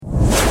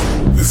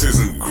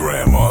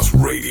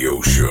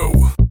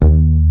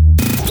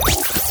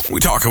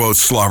talk about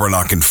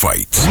slobber-knocking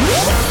fights,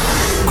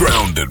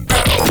 ground and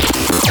pound,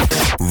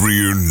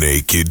 rear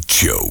naked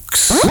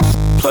jokes.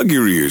 Plug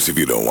your ears if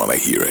you don't want to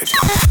hear it.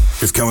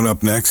 It's coming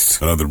up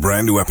next, another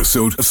brand new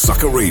episode of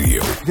Sucker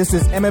Radio. This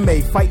is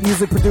MMA fight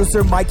music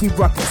producer Mikey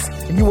Ruckus,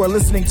 and you are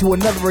listening to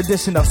another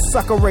edition of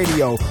Sucker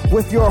Radio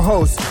with your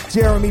host,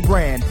 Jeremy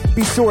Brand.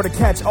 Be sure to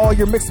catch all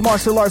your mixed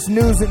martial arts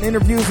news and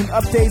interviews and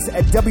updates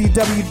at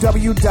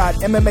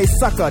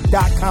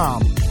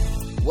www.mmasucker.com.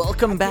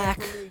 Welcome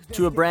back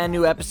to a brand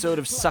new episode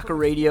of Sucker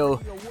Radio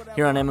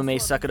here on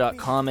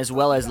MMAsucker.com, as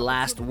well as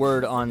Last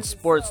Word on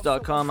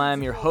Sports.com. I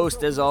am your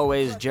host, as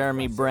always,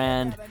 Jeremy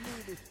Brand.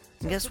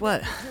 And guess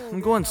what? I'm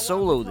going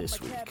solo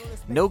this week.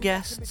 No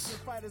guests,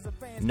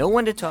 no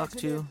one to talk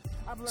to,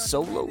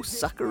 solo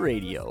Sucker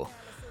Radio.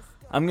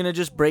 I'm going to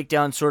just break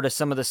down sort of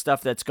some of the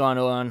stuff that's gone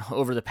on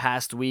over the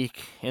past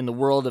week in the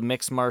world of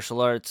mixed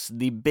martial arts.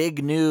 The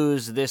big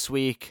news this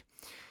week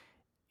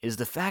is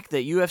the fact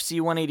that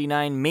UFC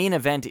 189 main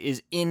event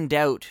is in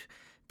doubt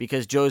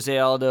because Jose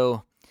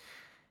Aldo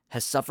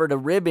has suffered a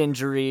rib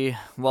injury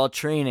while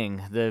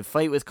training. The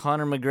fight with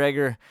Conor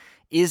McGregor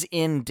is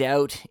in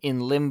doubt,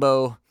 in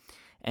limbo,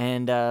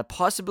 and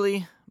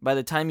possibly by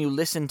the time you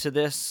listen to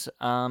this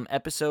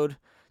episode,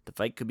 the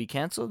fight could be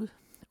canceled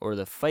or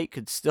the fight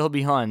could still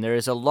be on. There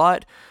is a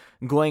lot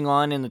going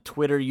on in the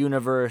Twitter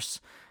universe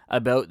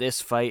about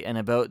this fight and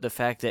about the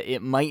fact that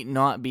it might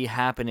not be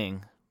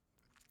happening,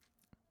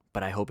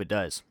 but I hope it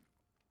does.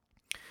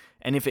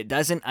 And if it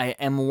doesn't, I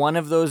am one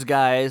of those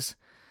guys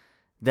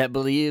that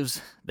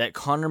believes that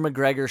Conor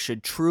McGregor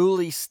should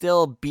truly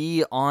still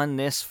be on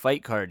this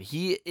fight card.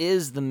 He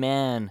is the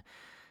man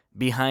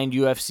behind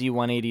UFC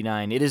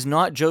 189. It is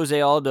not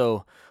Jose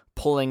Aldo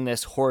pulling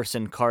this horse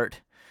and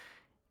cart.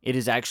 It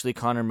is actually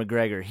Conor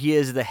McGregor. He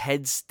is the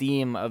head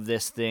steam of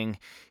this thing.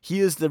 He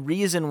is the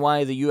reason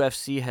why the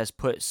UFC has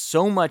put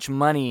so much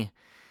money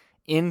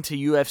into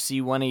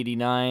UFC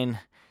 189,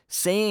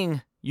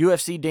 saying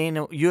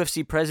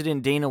UFC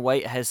President Dana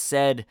White has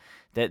said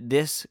that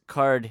this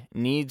card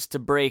needs to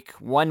break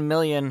 1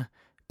 million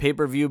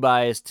pay-per-view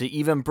buys to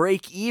even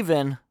break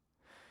even.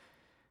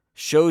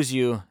 Shows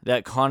you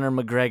that Conor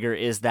McGregor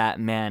is that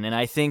man. And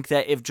I think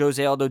that if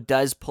Jose Aldo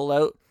does pull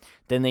out,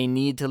 then they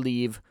need to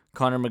leave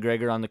Conor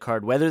McGregor on the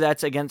card. Whether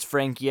that's against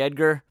Frankie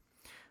Edgar,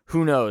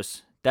 who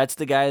knows? That's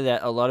the guy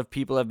that a lot of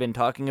people have been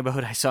talking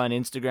about. I saw an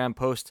Instagram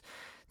post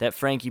that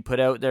Frankie put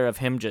out there of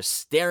him just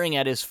staring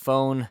at his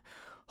phone,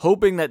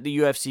 hoping that the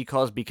UFC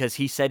calls, because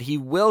he said he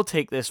will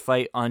take this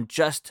fight on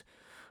just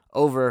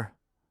over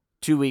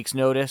 2 weeks'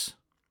 notice.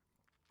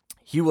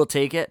 He will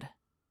take it,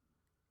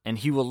 and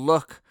he will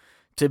look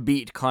to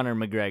beat Conor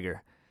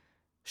McGregor.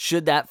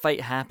 Should that fight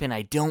happen?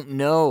 I don't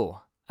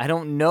know. I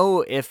don't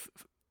know if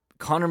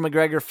Conor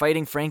McGregor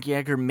fighting Frankie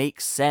Edgar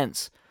makes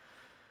sense.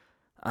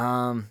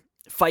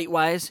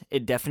 Fight-wise,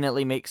 it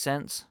definitely makes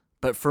sense.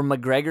 But for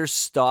McGregor's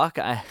stock,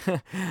 I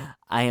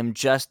am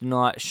just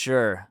not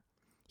sure.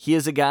 He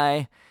is a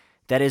guy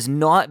that has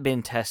not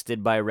been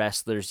tested by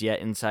wrestlers yet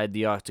inside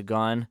the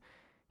octagon.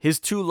 His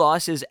 2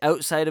 losses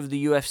outside of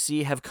the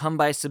UFC have come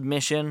by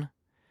submission.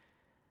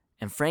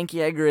 And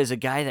Frankie Edgar is a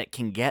guy that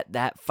can get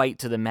that fight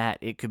to the mat.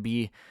 It could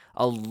be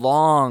a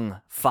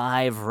long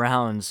 5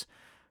 rounds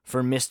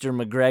for Mr.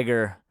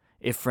 McGregor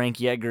if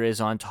Frankie Edgar is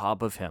on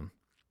top of him.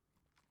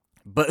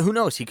 But who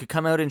knows? He could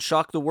come out and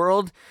shock the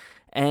world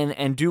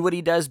and do what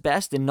he does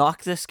best and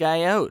knock this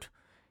guy out.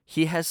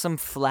 He has some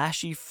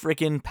flashy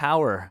freaking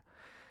power.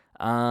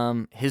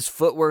 His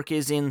footwork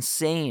is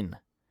insane.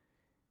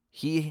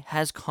 He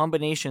has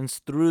combinations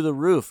through the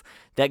roof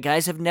that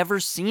guys have never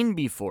seen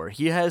before.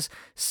 He has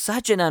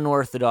such an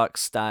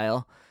unorthodox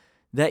style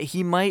that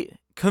he might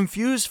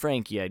confuse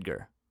Frankie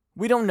Edgar.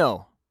 We don't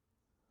know.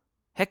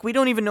 Heck, we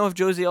don't even know if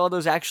Jose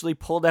Aldo's actually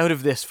pulled out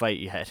of this fight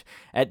yet.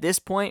 At this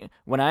point,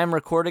 when I am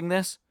recording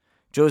this,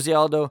 Jose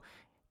Aldo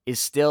is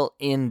still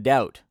in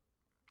doubt.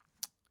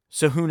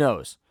 So who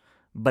knows?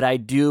 But I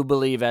do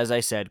believe, as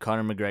I said,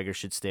 Conor McGregor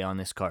should stay on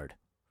this card.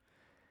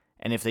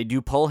 And if they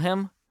do pull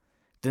him,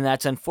 then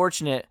that's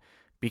unfortunate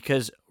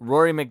because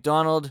Rory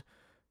McDonald,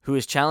 who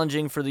is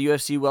challenging for the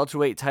UFC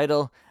welterweight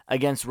title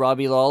against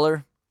Robbie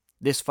Lawler,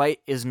 this fight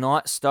is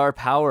not star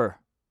power.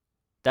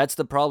 That's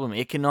the problem.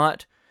 It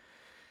cannot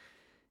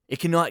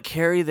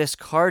carry this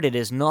card. It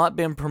has not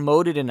been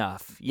promoted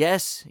enough.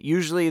 Yes,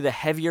 usually the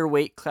heavier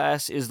weight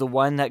class is the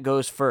one that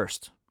goes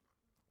first.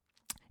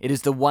 It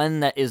is the one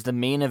that is the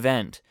main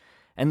event.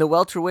 And the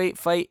welterweight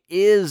fight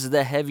is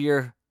the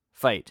heavier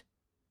fight.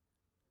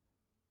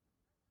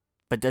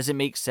 But does it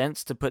make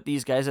sense to put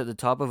these guys at the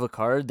top of a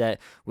card that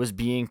was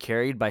being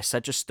carried by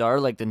such a star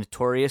like the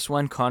notorious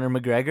one, Conor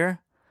McGregor?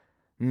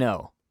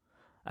 No,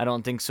 I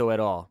don't think so at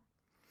all.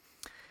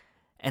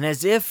 And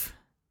as if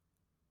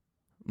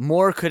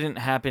more couldn't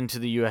happen to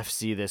the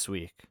UFC this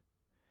week.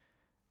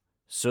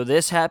 So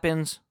this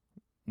happens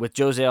with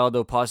Jose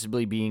Aldo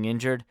possibly being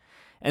injured,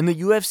 and the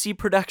UFC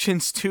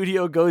production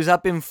studio goes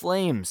up in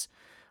flames.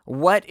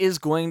 What is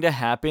going to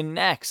happen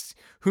next?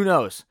 Who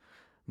knows?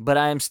 But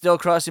I am still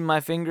crossing my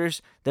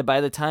fingers that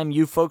by the time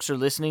you folks are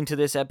listening to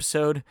this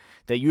episode,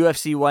 that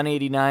UFC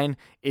 189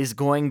 is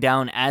going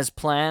down as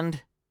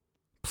planned.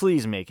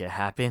 Please make it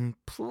happen.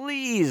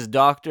 Please,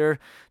 doctor.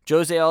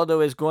 Jose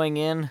Aldo is going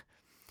in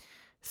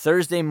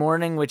Thursday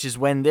morning, which is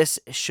when this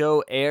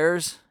show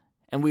airs,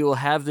 and we will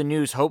have the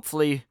news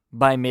hopefully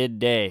by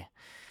midday.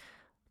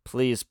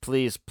 Please,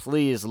 please,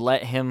 please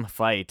let him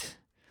fight.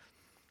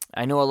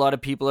 I know a lot of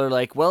people are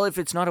like, well, if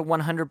it's not a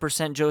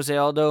 100% Jose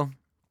Aldo,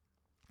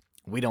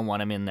 we don't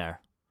want him in there.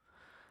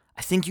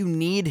 I think you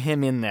need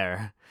him in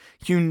there.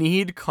 You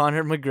need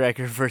Conor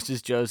McGregor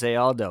versus Jose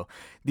Aldo.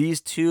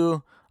 These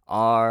two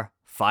are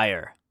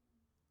fire.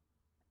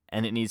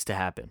 And it needs to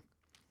happen.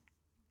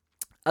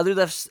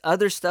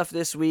 Other stuff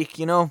this week,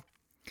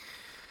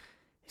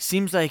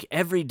 seems like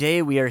every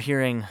day we are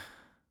hearing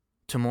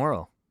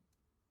tomorrow.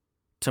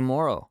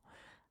 Tomorrow.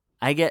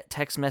 I get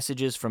text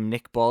messages from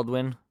Nick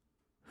Baldwin,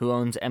 who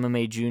owns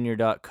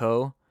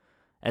MMAJunior.co,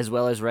 as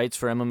well as writes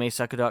for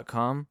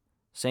MMAsucker.com,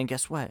 saying,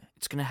 guess what?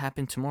 It's going to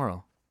happen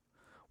tomorrow.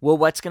 Well,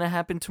 what's going to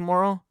happen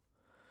tomorrow?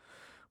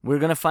 We're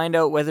going to find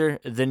out whether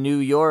the New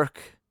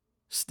York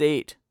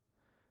state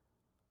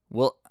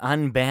will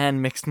unban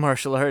mixed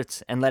martial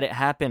arts and let it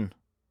happen.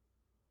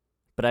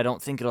 But I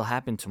don't think it'll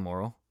happen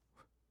tomorrow.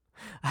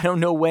 I don't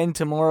know when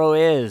tomorrow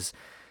is,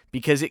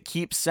 because it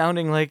keeps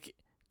sounding like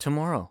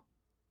tomorrow.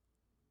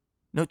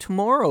 No,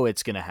 tomorrow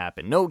it's going to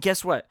happen. No,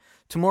 guess what?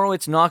 Tomorrow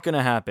it's not going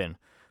to happen.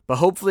 But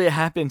hopefully it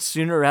happens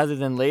sooner rather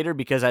than later,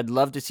 because I'd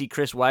love to see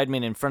Chris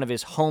Weidman in front of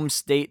his home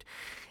state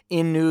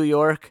in New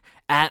York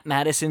at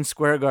Madison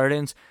Square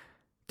Gardens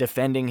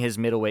defending his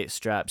middleweight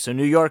strap. So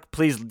New York,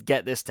 please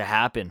get this to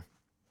happen.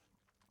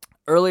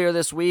 Earlier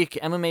this week,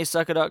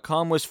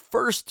 MMAsucker.com was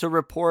first to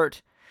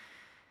report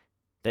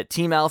that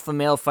Team Alpha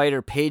male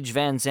fighter Paige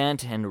Van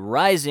Zandt and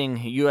rising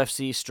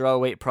UFC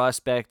strawweight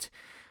prospect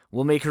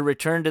will make her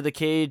return to the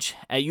cage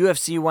at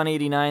UFC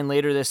 189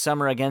 later this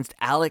summer against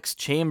Alex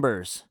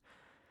Chambers.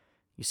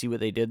 You see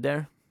what they did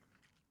there?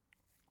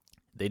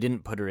 They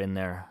didn't put her in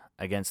there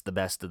against the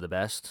best of the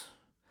best.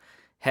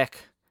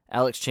 Heck,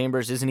 Alex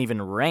Chambers isn't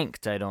even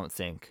ranked, I don't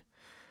think.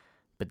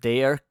 But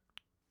they are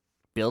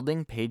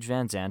building Paige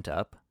Van Zandt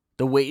up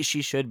the way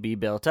she should be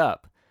built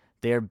up.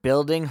 They are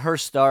building her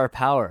star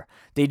power.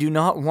 They do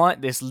not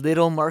want this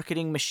little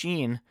marketing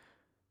machine.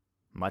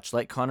 Much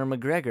like Conor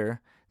McGregor,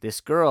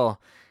 this girl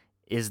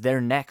is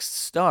their next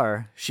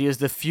star. She is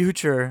the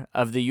future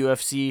of the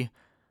UFC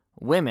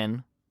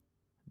women.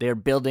 They're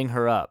building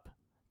her up.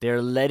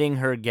 They're letting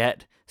her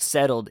get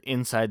settled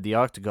inside the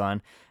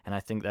octagon, and I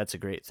think that's a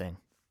great thing.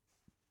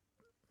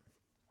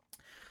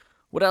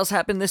 What else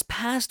happened this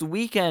past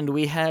weekend?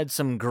 We had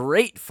some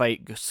great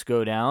fights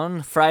go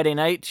down. Friday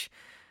night,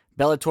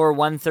 Bellator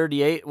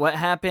 138. What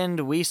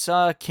happened? We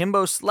saw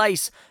Kimbo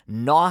Slice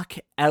knock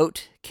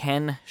out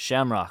Ken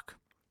Shamrock.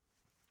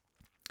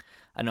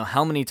 I don't know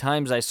how many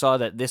times I saw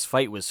that this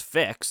fight was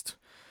fixed.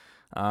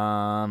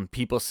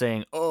 People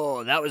saying,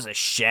 oh, that was a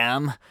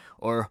sham.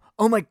 Or,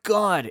 oh my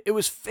God, it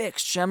was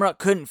fixed. Shamrock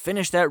couldn't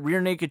finish that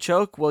rear naked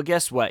choke. Well,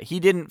 guess what? He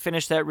didn't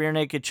finish that rear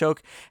naked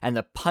choke. And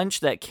the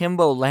punch that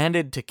Kimbo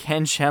landed to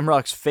Ken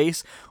Shamrock's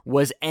face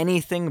was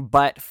anything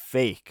but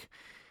fake.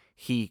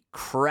 He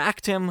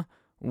cracked him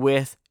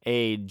with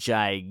a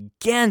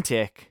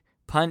gigantic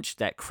punch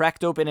that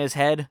cracked open his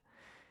head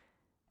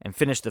and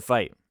finished the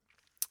fight.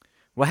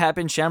 What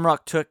happened?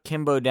 Shamrock took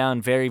Kimbo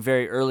down very,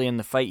 very early in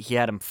the fight. He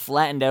had him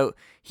flattened out.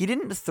 He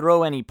didn't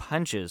throw any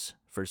punches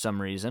for some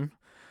reason.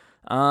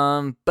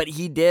 But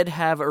he did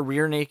have a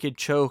rear naked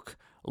choke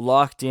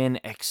locked in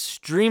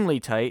extremely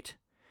tight.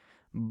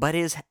 But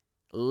his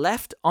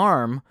left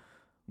hand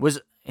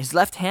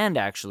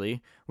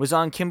actually, was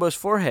on Kimbo's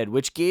forehead,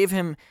 which gave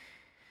him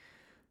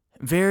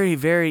very,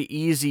 very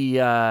easy,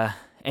 an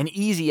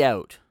easy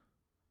out.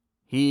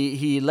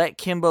 He let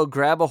Kimbo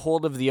grab a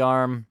hold of the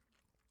arm,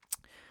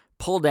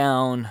 pull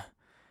down,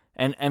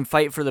 and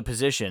fight for the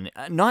position.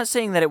 Not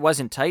saying that it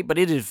wasn't tight, but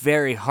it is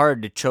very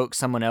hard to choke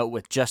someone out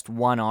with just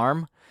one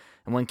arm.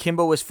 And when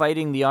Kimbo was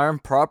fighting the arm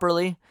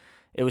properly,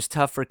 it was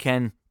tough for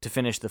Ken to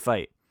finish the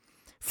fight.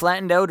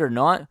 Flattened out or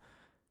not,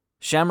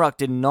 Shamrock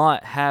did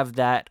not have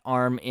that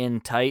arm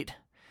in tight,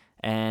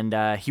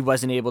 and he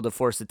wasn't able to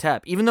force the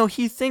tap. Even though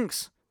he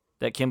thinks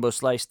that Kimbo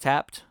Slice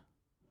tapped,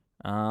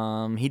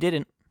 he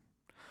didn't.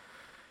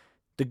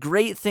 The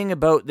great thing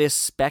about this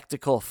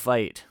spectacle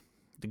fight,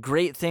 the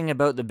great thing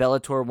about the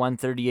Bellator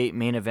 138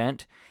 main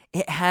event,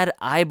 it had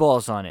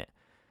eyeballs on it.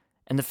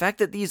 And the fact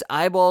that these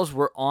eyeballs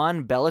were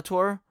on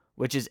Bellator,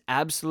 which is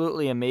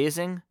absolutely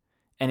amazing,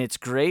 and it's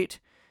great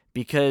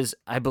because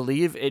I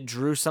believe it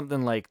drew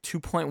something like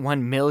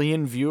 2.1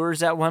 million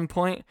viewers at one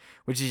point,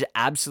 which is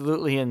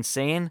absolutely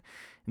insane.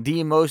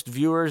 The most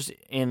viewers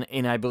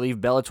in I believe,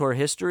 Bellator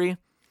history.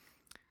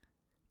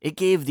 It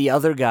gave the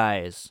other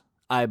guys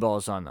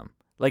eyeballs on them,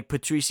 like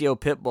Patricio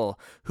Pitbull,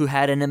 who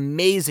had an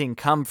amazing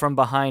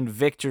come-from-behind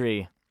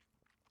victory.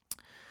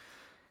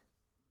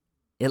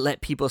 It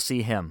let people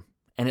see him,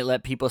 and it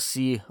let people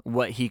see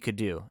what he could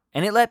do.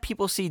 And it let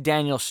people see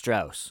Daniel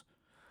Strauss,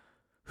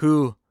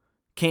 who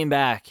came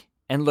back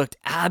and looked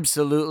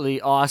absolutely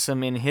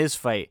awesome in his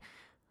fight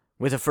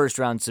with a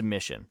first-round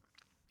submission.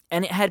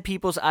 And it had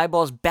people's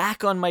eyeballs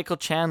back on Michael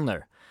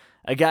Chandler,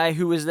 a guy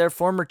who was their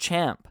former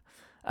champ,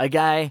 a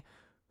guy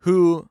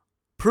who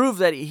proved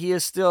that he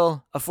is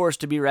still a force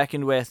to be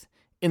reckoned with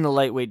in the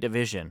lightweight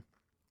division.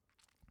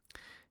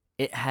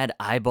 It had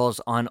eyeballs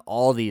on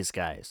all these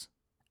guys,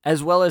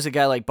 as well as a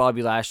guy like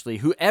Bobby Lashley,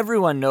 who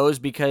everyone knows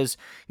because,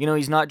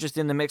 he's not just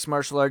in the mixed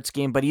martial arts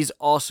game, but he's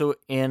also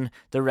in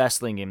the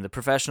wrestling game, the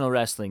professional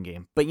wrestling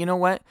game. But you know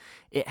what?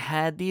 It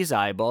had these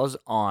eyeballs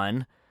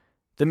on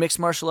the mixed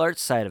martial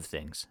arts side of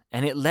things,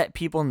 and it let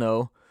people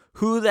know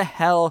who the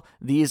hell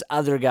these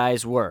other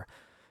guys were.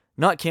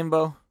 Not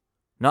Kimbo,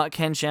 not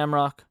Ken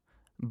Shamrock,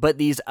 but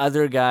these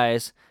other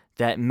guys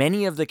that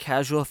many of the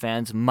casual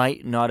fans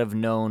might not have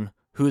known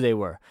who they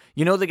were.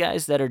 The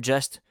guys that are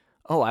just,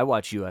 I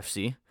watch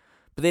UFC,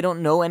 but they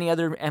don't know any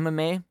other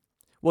MMA?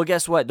 Well,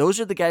 guess what? Those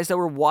are the guys that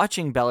were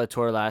watching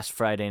Bellator last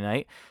Friday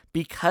night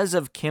because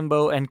of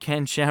Kimbo and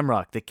Ken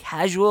Shamrock. The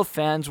casual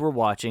fans were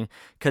watching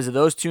because of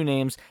those two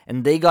names,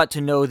 and they got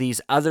to know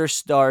these other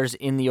stars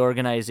in the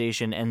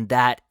organization, and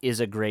that is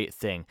a great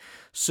thing.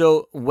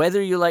 So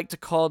whether you like to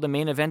call the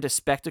main event a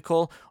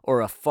spectacle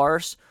or a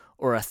farce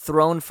or a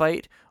throne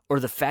fight or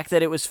the fact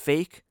that it was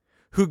fake,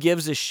 who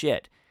gives a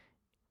shit?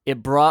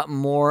 It brought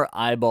more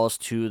eyeballs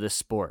to the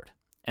sport,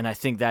 and I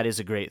think that is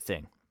a great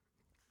thing.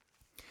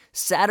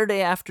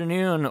 Saturday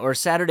afternoon or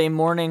Saturday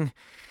morning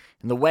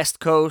in the West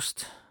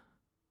Coast,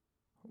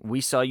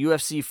 we saw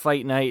UFC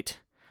Fight Night,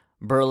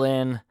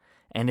 Berlin,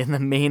 and in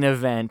the main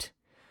event,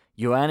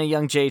 Joanna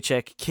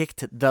Jędrzejczyk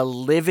kicked the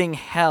living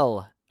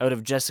hell out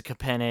of Jessica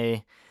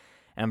Penne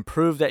and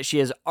proved that she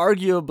is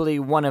arguably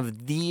one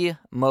of the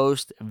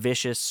most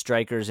vicious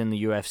strikers in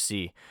the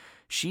UFC.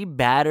 She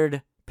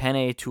battered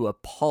Penne to a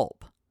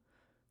pulp.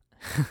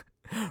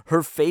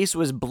 Her face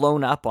was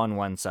blown up on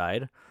one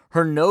side.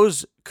 Her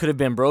nose could have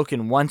been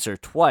broken once or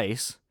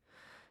twice.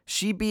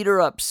 She beat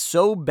her up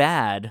so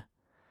bad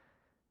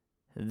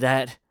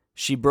that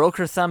she broke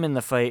her thumb in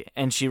the fight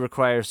and she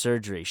required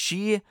surgery.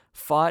 She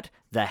fought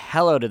the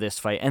hell out of this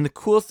fight. And the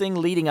cool thing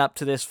leading up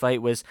to this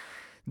fight was,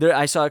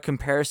 I saw a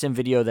comparison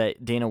video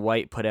that Dana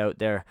White put out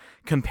there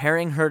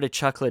comparing her to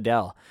Chuck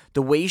Liddell.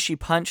 The way she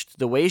punched,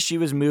 the way she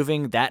was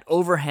moving, that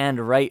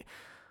overhand right,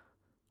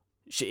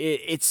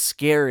 it's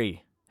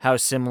scary how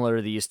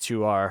similar these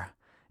two are.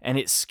 And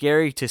it's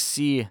scary to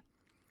see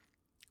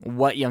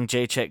what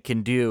Jędrzejczyk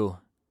can do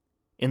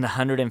in the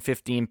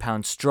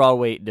 115-pound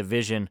strawweight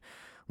division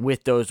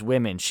with those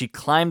women. She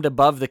climbed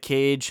above the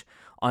cage,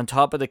 on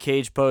top of the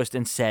cage post,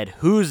 and said,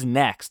 "Who's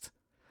next?"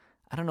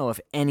 I don't know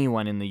if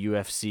anyone in the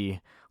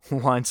UFC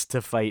wants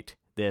to fight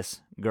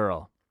this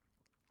girl.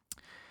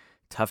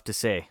 Tough to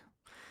say.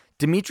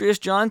 Demetrius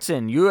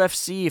Johnson,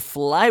 UFC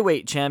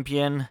flyweight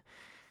champion.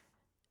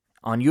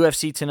 On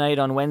UFC Tonight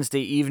on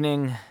Wednesday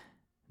evening,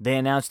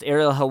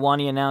 Ariel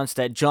Helwani announced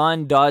that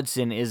John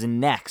Dodson is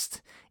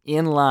next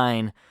in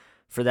line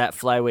for that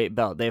flyweight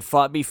belt. They've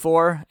fought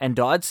before, and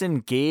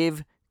Dodson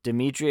gave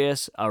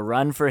Demetrius a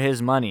run for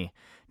his money.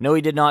 No,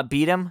 he did not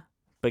beat him,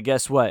 but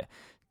guess what?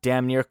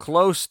 Damn near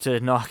close to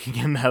knocking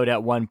him out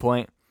at one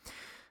point.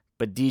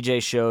 But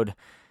DJ showed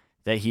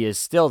that he is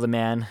still the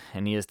man,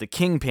 and he is the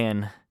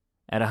kingpin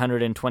at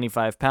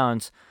 125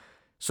 pounds.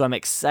 So I'm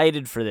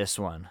excited for this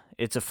one.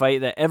 It's a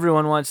fight that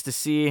everyone wants to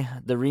see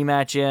the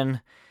rematch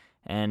in,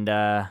 and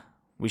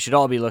we should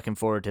all be looking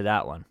forward to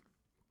that one.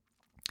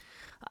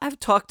 I've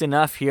talked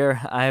enough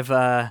here.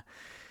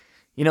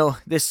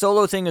 This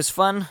solo thing is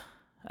fun.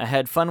 I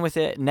had fun with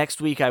it.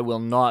 Next week, I will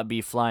not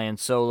be flying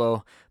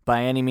solo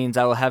by any means.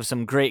 I will have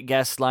some great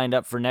guests lined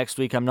up for next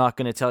week. I'm not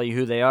going to tell you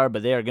who they are,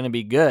 but they are going to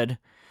be good.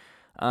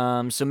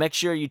 So make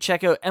sure you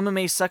check out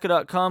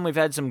MMAsucka.com. We've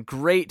had some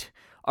great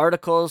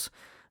articles.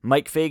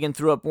 Mike Fagan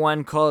threw up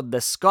one called The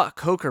Scott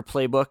Coker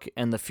Playbook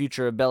and the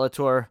Future of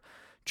Bellator.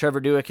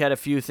 Trevor Duick had a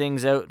few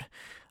things out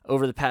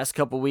over the past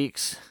couple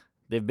weeks.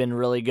 They've been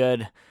really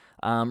good.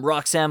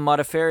 Roxanne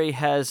Modafferi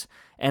has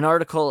an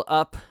article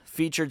up,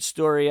 featured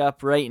story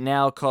up right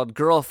now called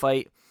Girl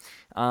Fight.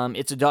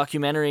 It's a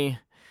documentary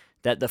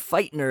that the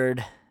Fight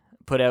Nerd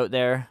put out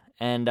there,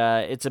 and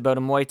it's about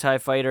a Muay Thai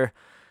fighter,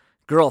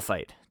 Girl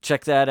Fight.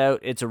 Check that out.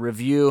 It's a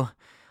review.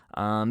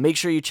 Make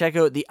sure you check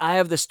out the Eye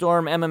of the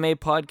Storm MMA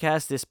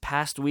podcast this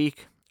past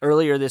week.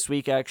 Earlier this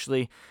week,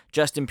 actually,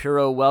 Justin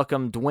Pirro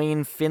welcomed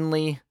Dwayne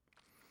Finley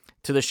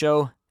to the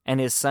show and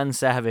his son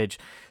Savage.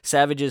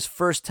 Savage's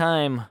first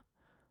time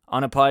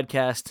on a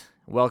podcast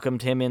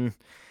welcomed him in,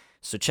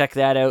 so check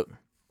that out.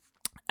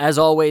 As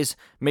always,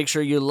 make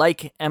sure you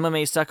like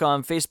MMA Sucka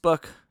on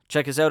Facebook.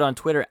 Check us out on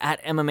Twitter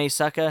at MMA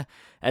Sucka,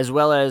 as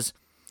well as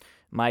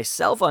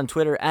myself on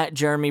Twitter at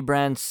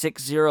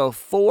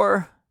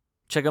JeremyBrand604.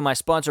 Check out my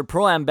sponsor,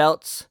 Pro-Am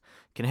Belts.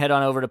 You can head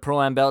on over to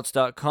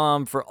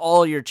proambelts.com for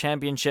all your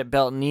championship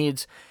belt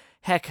needs.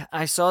 Heck,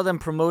 I saw them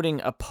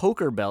promoting a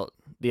poker belt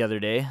the other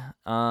day.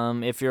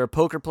 If you're a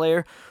poker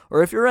player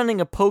or if you're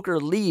running a poker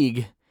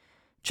league,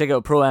 check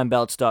out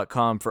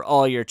proambelts.com for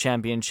all your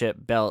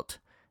championship belt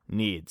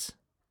needs.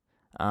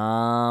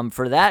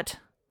 For that,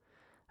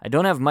 I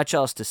don't have much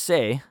else to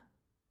say.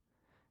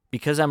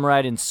 Because I'm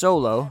riding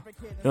solo,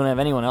 don't have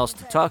anyone else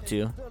to talk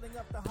to.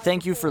 But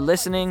thank you for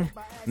listening.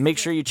 Make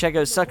sure you check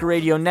out Sucker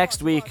Radio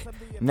next week,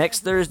 next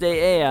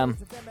Thursday AM.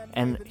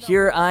 And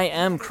here I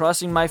am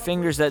crossing my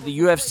fingers that the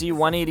UFC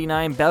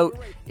 189 bout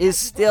is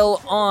still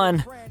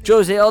on.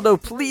 Jose Aldo,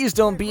 please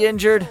don't be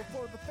injured.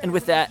 And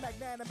with that,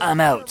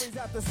 I'm out.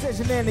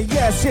 Decision and a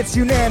yes, it's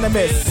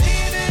unanimous.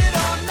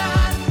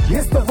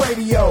 It's the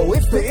radio,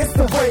 it's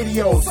the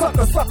radio,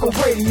 sucker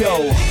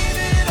radio.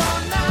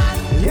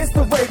 It's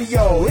the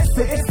radio, it's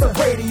the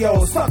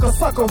radio,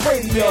 sucker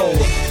radio.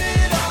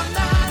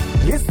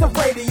 It's the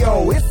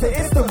radio, it's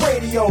the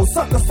radio,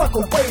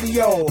 sucker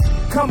radio.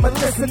 Come and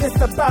listen,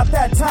 it's about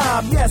that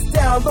time. Yes,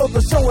 download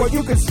the show or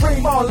you can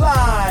stream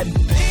online.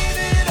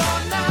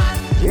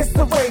 It's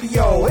the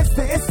radio, it's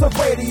the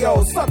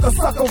radio, sucker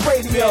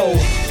radio.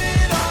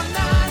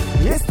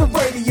 It's the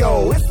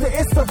radio, it's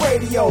the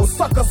radio,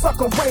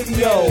 sucker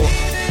radio.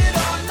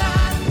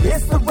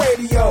 It's the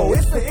radio,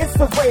 it's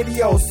the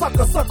radio,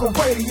 sucker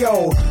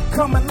radio.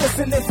 Come and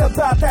listen, it's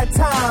about that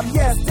time.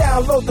 Yes,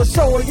 download the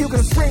show or you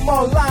can stream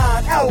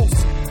online.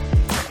 Out.